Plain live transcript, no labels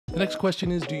The next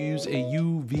question is, do you use a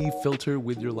UV filter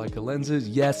with your Leica lenses?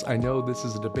 Yes, I know this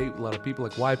is a debate with a lot of people,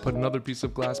 like why put another piece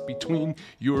of glass between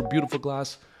your beautiful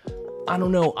glass? I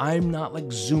don't know, I'm not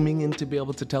like zooming in to be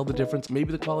able to tell the difference.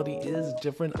 Maybe the quality is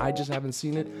different, I just haven't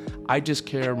seen it. I just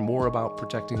care more about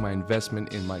protecting my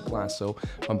investment in my glass. So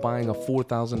if I'm buying a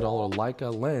 $4,000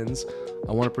 Leica lens,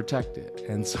 I want to protect it.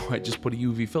 And so I just put a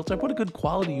UV filter. I put a good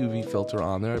quality UV filter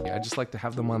on there. I just like to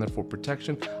have them on there for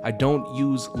protection. I don't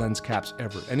use lens caps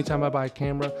ever. Anytime I buy a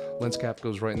camera, lens cap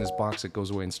goes right in this box, it goes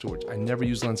away in storage. I never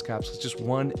use lens caps. It's just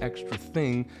one extra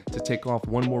thing to take off,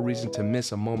 one more reason to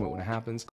miss a moment when it happens.